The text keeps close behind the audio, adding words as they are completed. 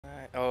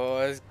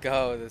let's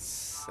go. The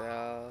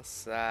Cell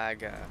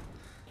Saga.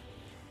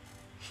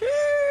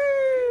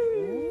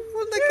 Ooh,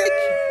 look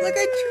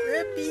at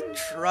trippy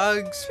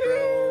drugs,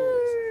 bro.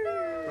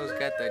 Bro's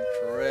got that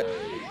drip.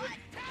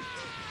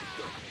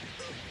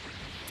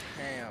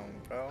 Damn,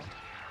 bro.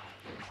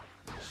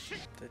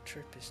 The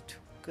drip is too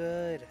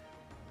good.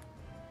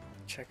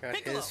 Check out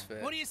Piccolo, his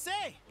fit. what do you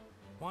say?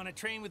 Want to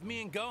train with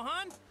me and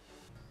Gohan?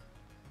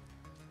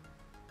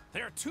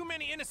 There are too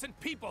many innocent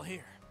people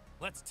here.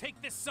 Let's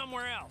take this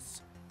somewhere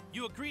else.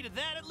 You agree to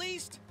that at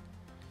least?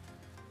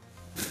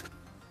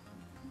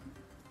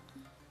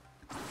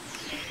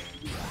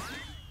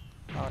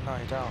 Oh no,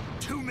 you don't.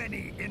 Too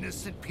many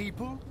innocent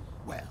people?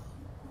 Well,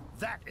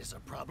 that is a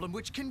problem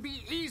which can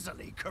be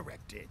easily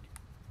corrected.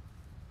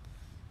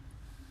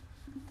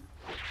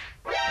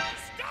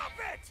 Stop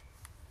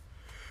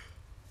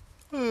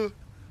it!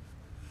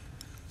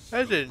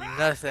 I did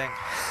nothing.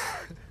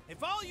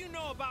 If all you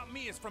know about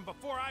me is from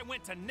before I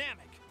went to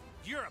Namek,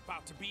 you're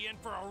about to be in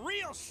for a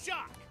real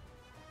shock.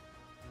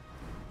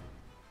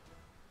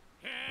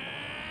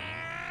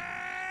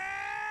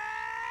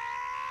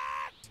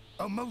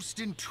 A most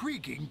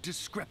intriguing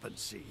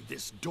discrepancy,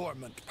 this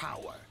dormant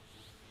power.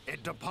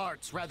 It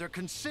departs rather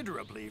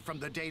considerably from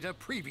the data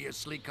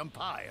previously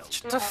compiled.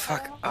 Shut the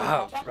fuck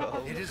up,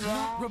 bro. It is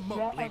not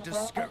remotely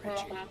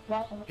discouraging.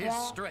 His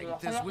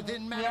strength is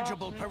within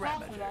manageable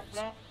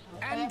parameters.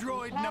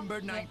 Android number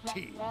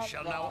 19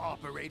 shall now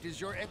operate as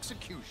your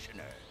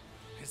executioner.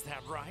 Is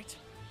that right?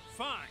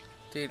 Fine.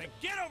 Dude, then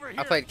get over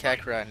here I played and fight.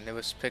 Kakarot and it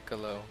was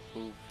Piccolo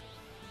who...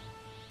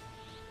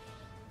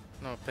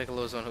 No,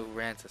 Piccolo's the one who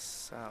ran to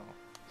Cell.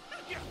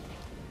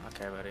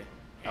 Okay, buddy.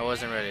 I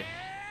wasn't ready.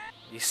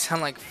 You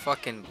sound like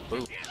fucking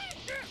Boop.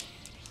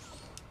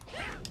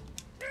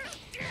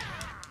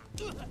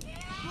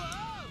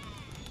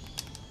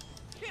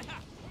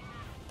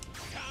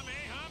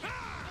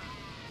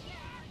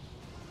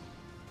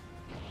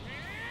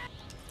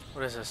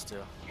 What does this do?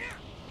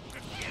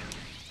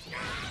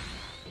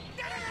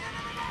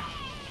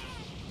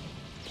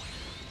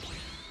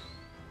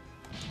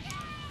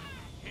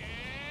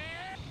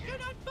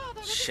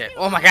 Shit.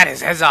 Oh my god,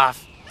 his head's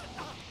off.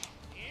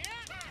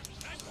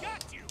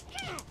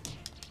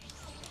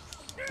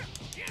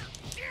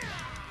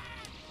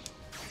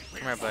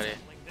 Come here, buddy.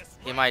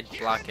 He might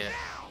block it.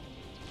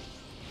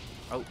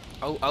 Oh,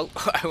 oh, oh,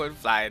 I went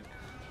flying.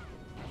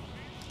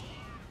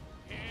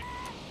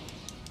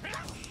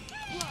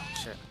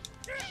 Shit.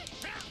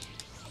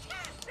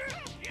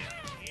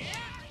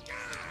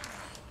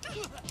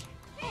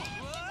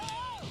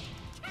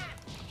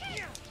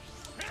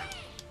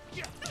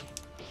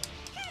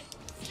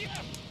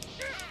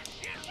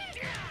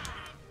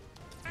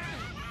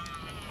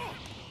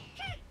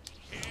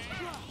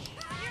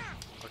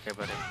 Okay,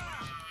 buddy.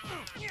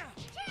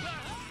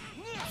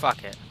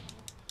 Fuck it.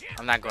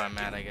 I'm not going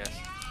mad, I guess.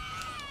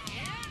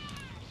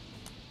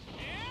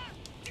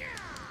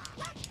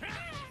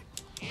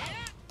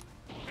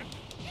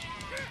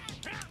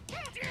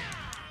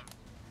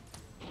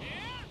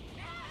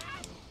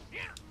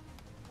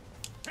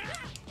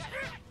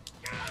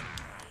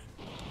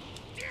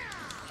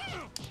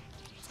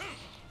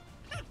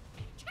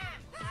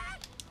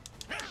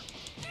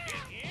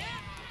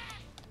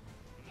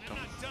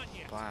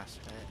 Blast,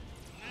 right?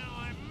 Now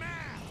I'm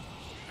mad.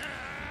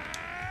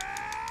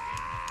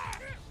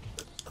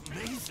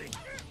 Amazing.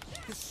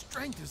 His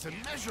strength is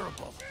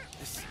immeasurable.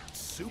 This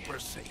Super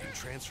Saiyan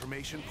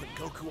transformation put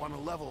Goku on a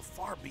level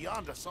far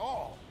beyond us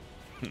all.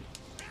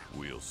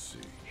 We'll see.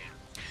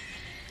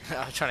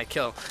 I'm trying to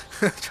kill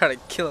him. Trying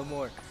to kill him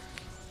more.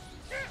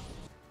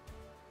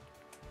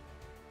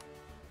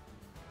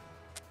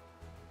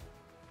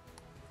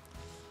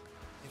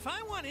 If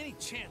I want any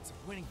chance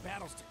of winning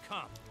battles to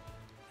come,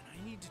 then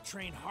I need to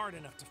train hard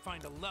enough to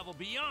find a level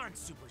beyond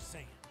Super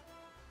Saiyan.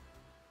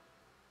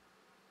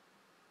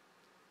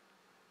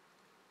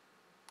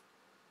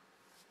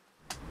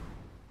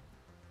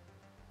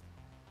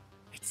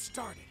 It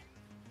started.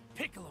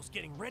 Piccolo's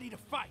getting ready to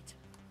fight.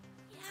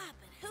 Yeah,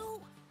 but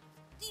who?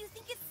 Do you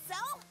think it's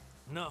Cell?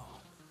 No.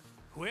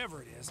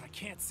 Whoever it is, I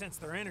can't sense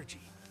their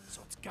energy,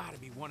 so it's gotta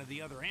be one of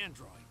the other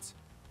androids.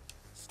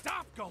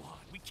 Stop, Gohan!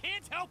 We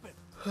can't help it!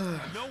 We're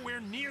nowhere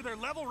near their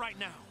level right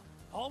now.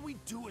 All we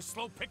do is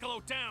slow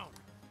Piccolo down.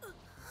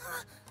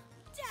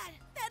 Dad,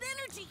 that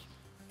energy!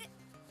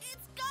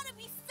 It's gotta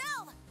be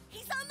Cell!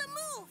 He's on the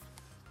move!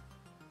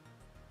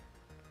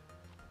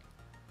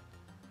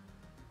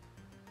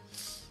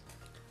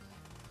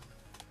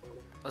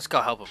 Let's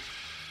go help him.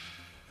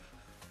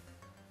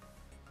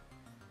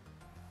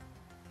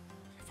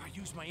 If I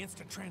use my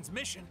instant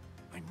transmission,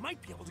 I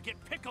might be able to get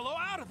Piccolo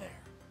out of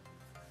there.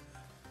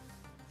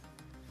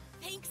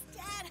 Thanks,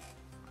 Dad!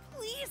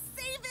 Please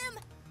save him!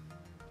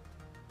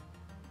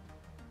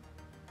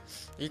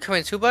 You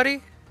coming too,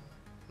 buddy?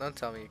 Don't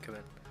tell me you come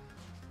in.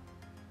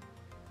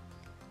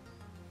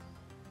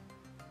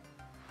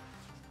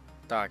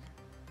 Dog.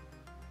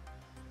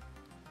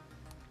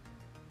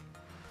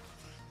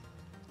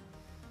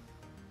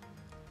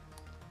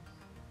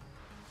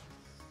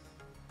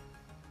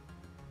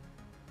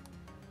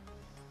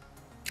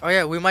 Oh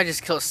yeah, we might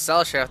just kill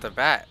Cell straight off the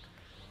bat.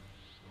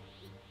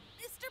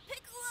 Mr.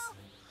 Piccolo,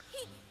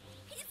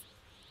 he's...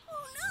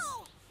 Oh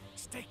no!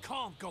 Stay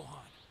calm,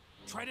 Gohan.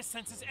 Try to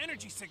sense his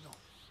energy signal.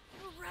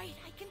 You're right,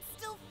 I can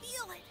still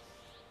feel it.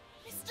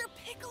 Mr.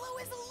 Piccolo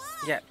is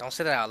alive! Yeah, don't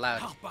say that out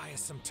loud. I'll buy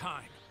us some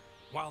time.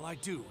 While I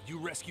do, you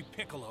rescue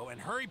Piccolo and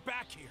hurry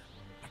back here.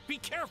 But be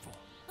careful.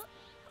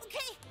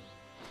 Okay.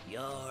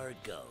 You're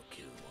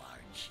Goku,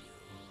 aren't you?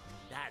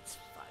 That's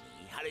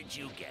funny. How did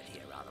you get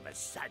here all of a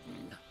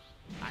sudden?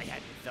 I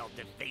hadn't felt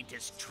the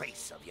faintest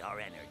trace of your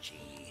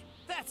energy.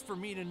 That's for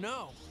me to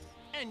know.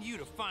 And you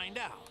to find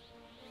out.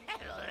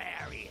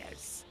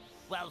 Hilarious.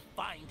 Well,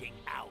 finding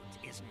out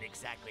isn't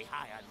exactly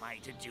high on my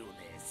to-do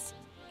list.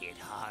 It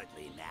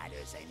hardly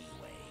matters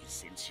anyway,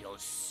 since you'll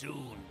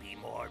soon be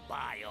more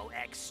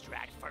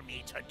bio-extract for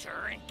me to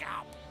drink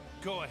up.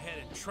 Go ahead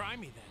and try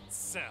me then,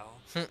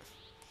 Cell.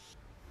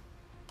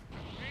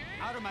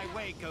 Out of my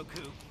way,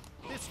 Goku.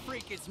 This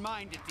freak is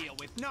mine to deal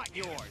with, not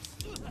yours.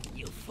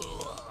 You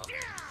fool.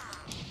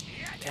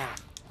 Damn,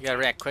 you gotta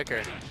react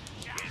quicker.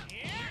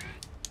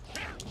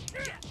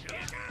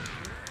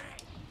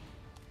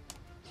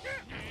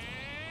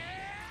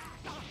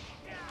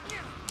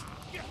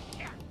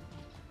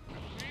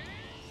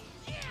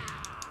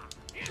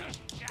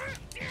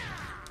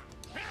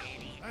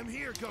 I'm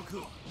here,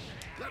 Goku.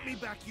 Let me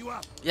back you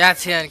up. Yeah,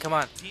 Tien, come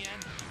on. Tien,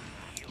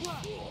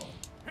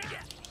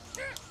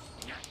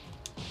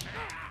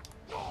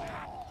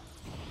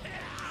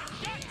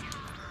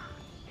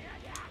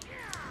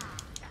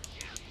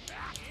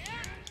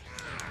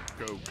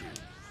 Goku,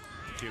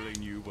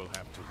 killing you will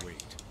have to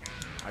wait.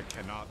 I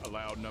cannot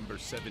allow number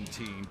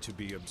 17 to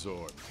be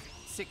absorbed.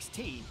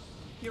 16?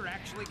 You're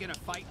actually gonna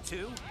fight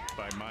too?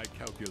 By my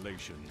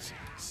calculations,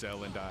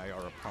 Cell and I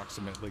are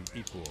approximately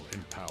equal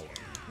in power.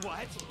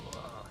 What?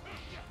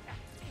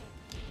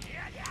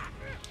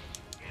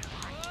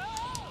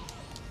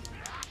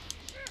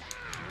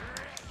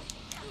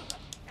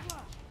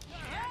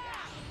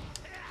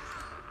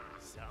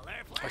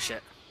 Oh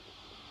shit.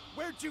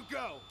 Where'd you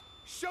go?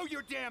 Show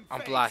your damn face!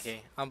 I'm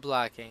blocking. I'm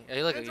blocking.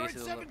 Hey, look at you.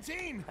 Android See the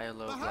 17! I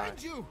low block.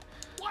 Behind you!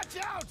 Watch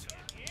out!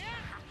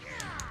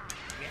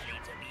 ready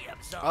to be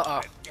absorbed.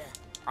 Uh-oh.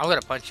 I'm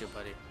gonna punch you,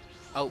 buddy.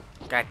 Oh,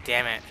 god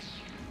damn it.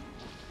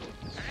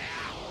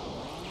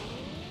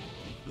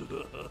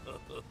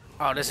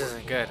 Oh, this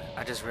isn't good.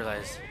 I just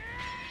realized.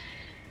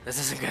 This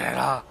isn't good at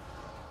all.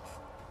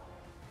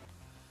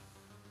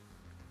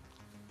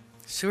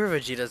 Super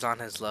Vegeta's on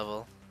his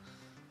level.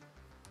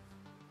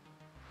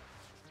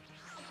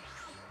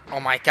 Oh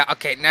my god.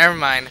 Okay, never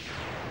mind.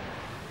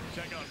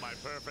 Check out my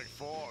perfect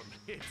form.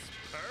 It's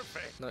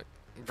perfect. Look,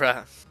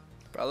 bruh.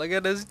 Bro, look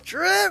at this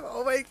drip.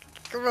 Oh my.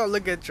 Come on,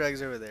 look at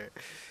Trunks over there.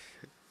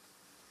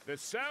 The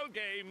Cell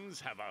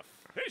Games have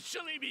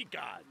officially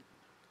begun.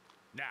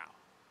 Now,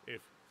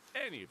 if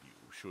any of you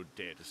should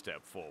dare to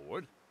step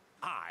forward,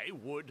 I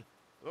would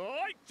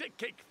like to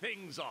kick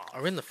things off.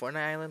 Are we in the Fortnite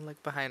island?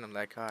 Look behind him,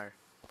 that car.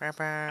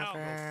 I'll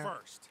go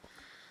first.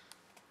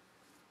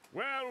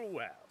 Well,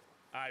 well.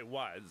 I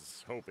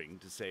was hoping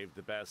to save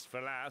the best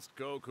for last,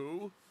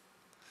 Goku.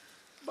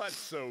 But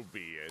so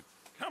be it.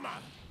 Come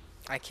on.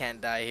 I can't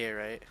die here,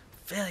 right?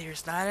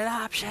 Failure's not an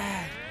option.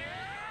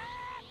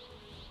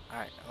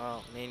 Alright,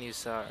 well, me and you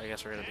saw. I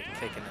guess we're gonna be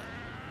kicking it.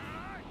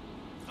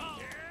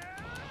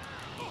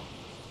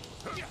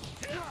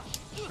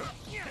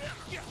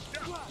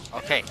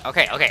 Okay.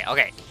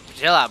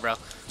 Chill out, bro.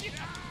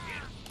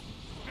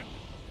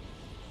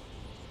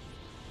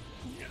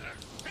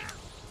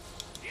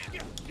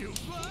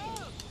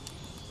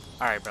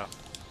 Alright, bro.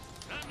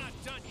 I'm not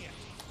done yet.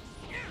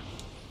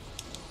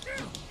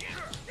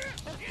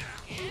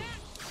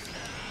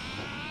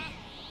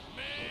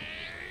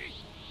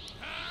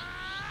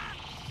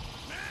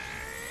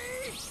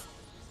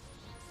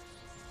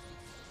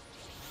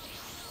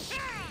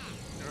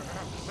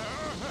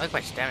 Look how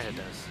much damage it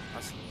does.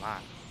 That's a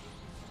lot.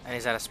 And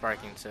he's out of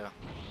sparking too.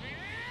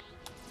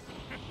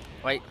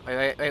 Wait,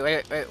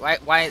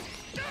 why?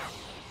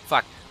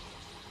 Fuck.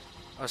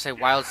 I would say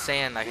wild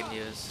sand I can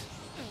use.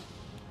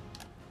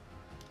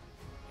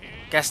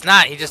 Guess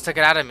not, he just took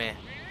it out of me.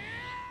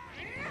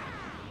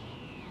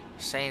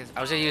 I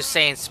was gonna use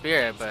Saiyan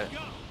Spirit, but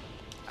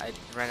I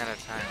ran out of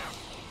time.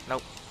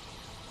 Nope.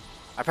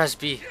 I pressed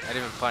B, I didn't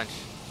even punch.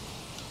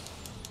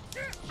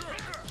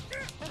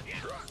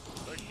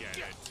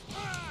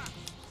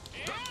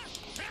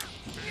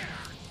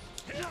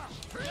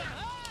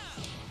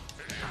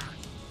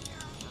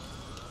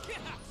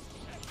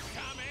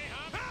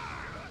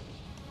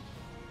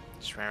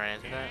 Just ran right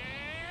into that.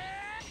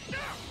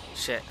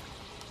 Shit.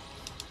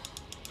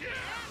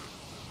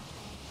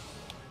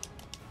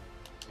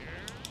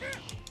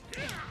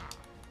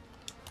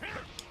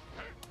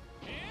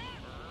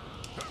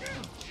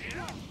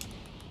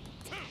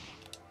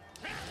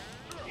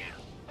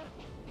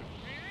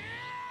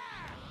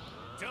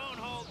 Don't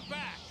hold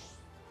back.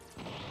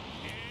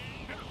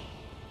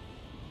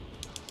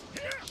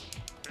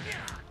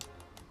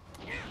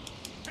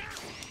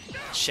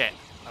 Shit.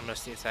 I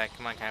missed the attack.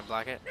 Come on, can I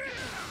block it?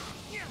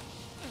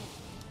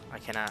 I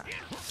cannot.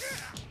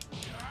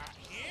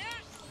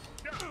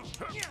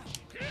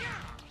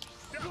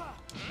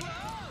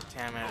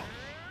 Damn it.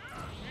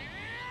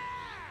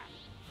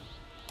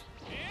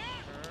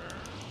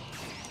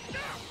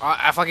 Oh,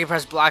 I fucking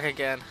pressed block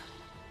again.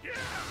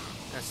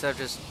 Instead of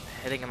just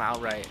hitting him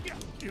outright.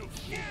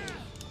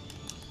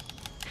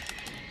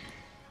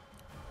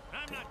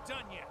 I'm not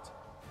done yet.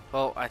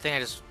 Well, I think I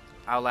just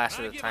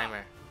outlasted the give timer.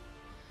 up.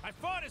 I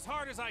fought as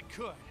hard as I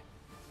could,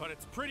 but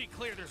it's pretty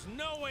clear there's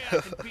no way I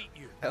can beat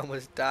you. I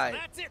almost died.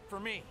 That's it for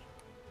me.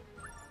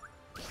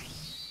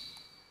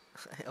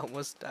 I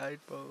almost died,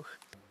 bro.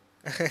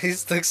 He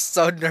looks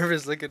so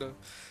nervous. Look at him.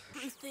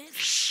 Truth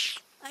is,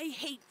 I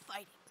hate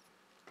fighting.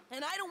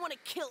 And I don't want to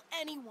kill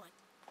anyone.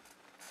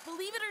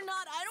 Believe it or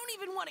not, I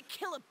don't even want to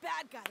kill a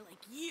bad guy like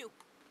you.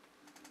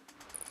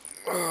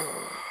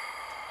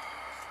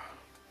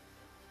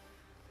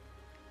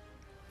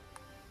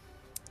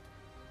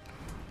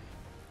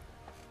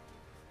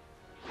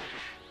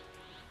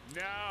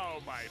 Now,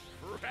 my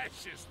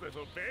precious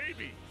little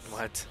babies.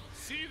 What?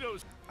 See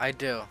those? I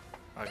do.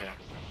 Okay.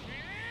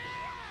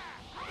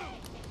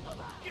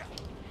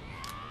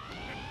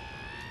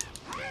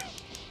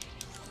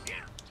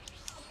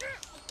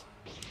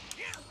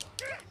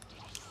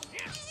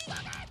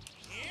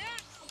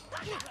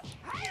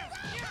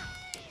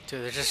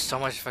 Dude, there's just so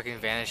much fucking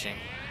vanishing.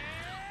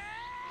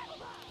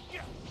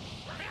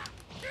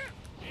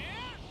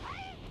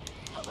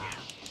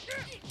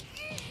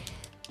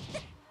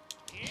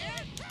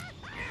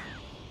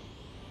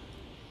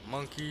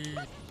 Monkey.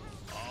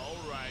 All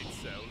right,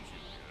 Cell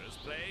Juniors,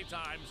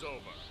 playtime's over.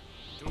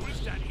 Do as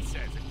Daddy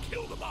says and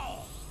kill them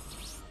all.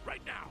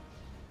 Right now.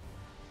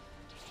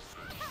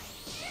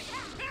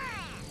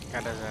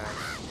 Got his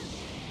ass.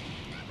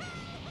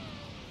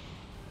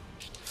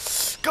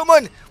 Come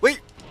on! Wait!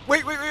 Wait!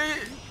 You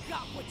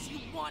got what you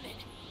wanted.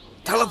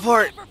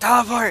 Teleport! I'll never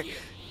Teleport! forgive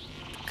you.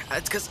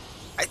 It's because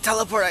I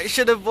teleport. I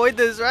should avoid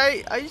this,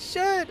 right? I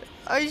should.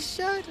 I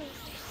should.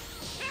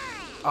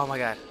 Oh my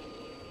god.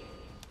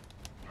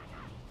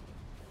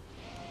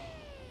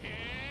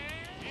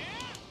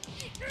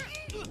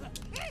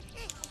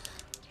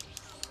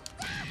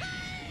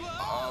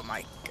 Oh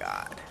my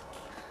god.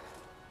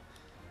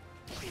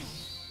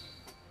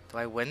 Do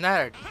I win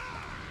that or?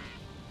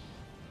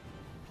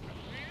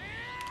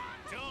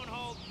 Don't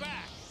hold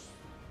back.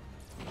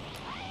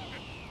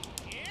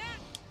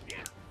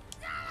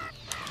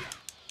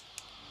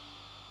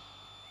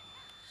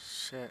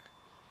 Shit.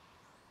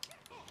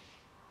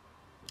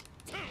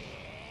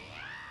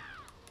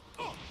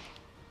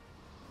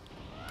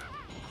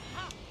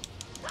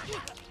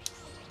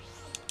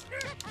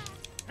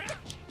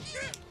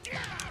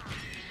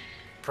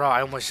 Bro,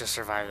 I almost just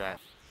survived that.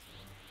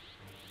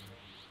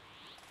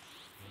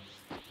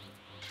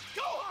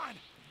 Go on!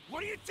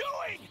 What are you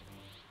doing?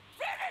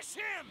 Finish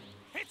him!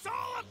 It's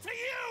all up to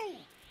you!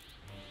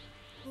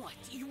 What,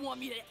 do you want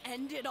me to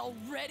end it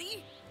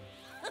already?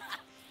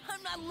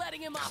 I'm not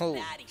letting him off Oh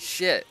that easy.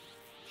 shit.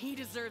 He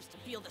deserves to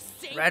feel the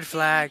same Red pain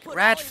flag, he put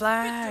red all his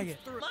flag.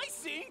 victims through. Am I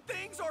seeing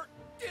things, or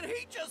did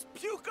he just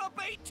puke up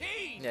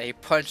 18? Yeah, he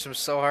punched him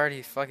so hard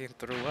he fucking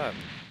threw up.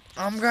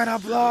 I'm gonna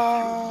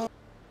blow.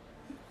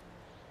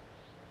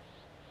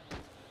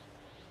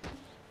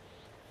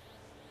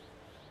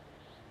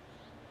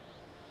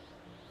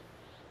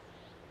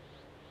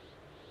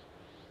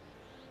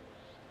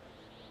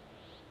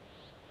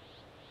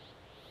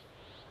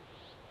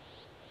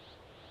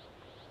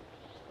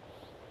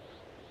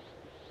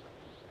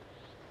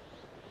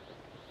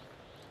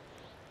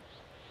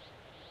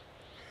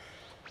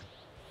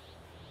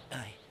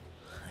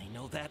 I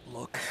know that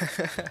look.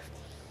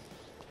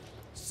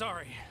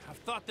 Sorry, I've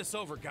thought this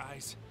over,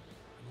 guys.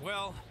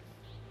 Well,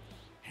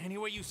 any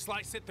way you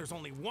slice it, there's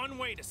only one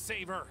way to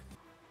save Earth.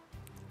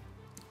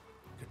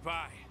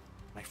 Goodbye,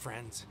 my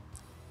friends.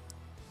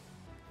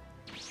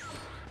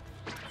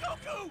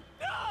 Goku,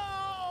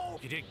 no!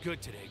 You did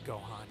good today,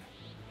 Gohan.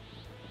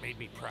 Made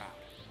me proud.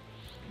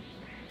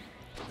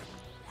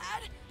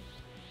 Dad?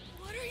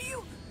 What are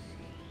you?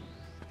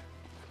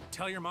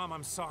 Tell your mom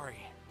I'm sorry,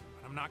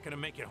 but I'm not gonna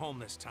make it home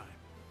this time.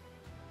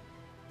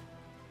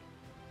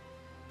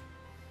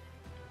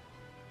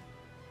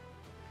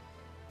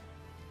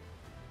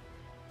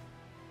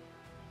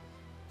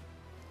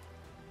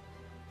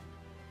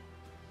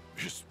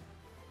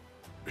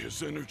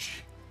 His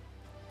energy,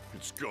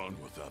 it's gone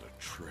without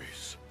a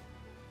trace.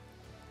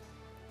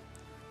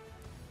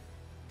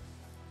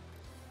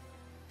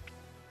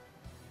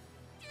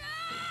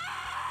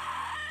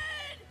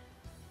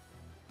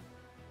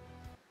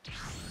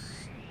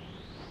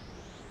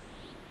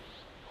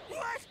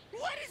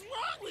 What is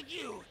wrong with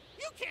you?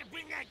 You can't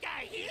bring that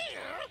guy here!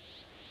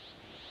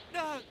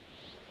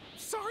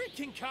 Sorry,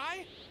 King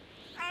Kai.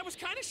 I was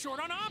kind of short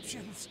on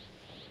options.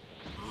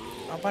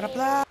 Blah, blah,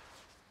 blah.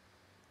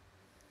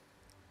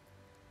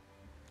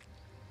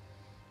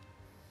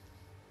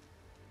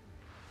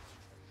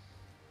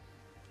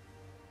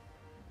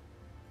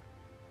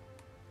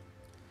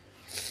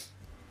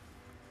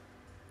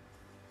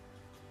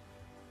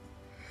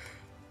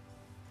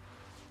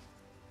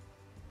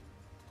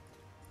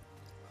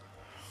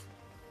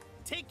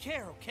 Take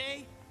care,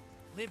 okay?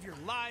 Live your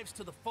lives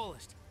to the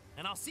fullest.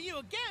 And I'll see you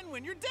again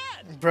when you're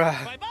dead.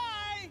 Bruh. Bye-bye.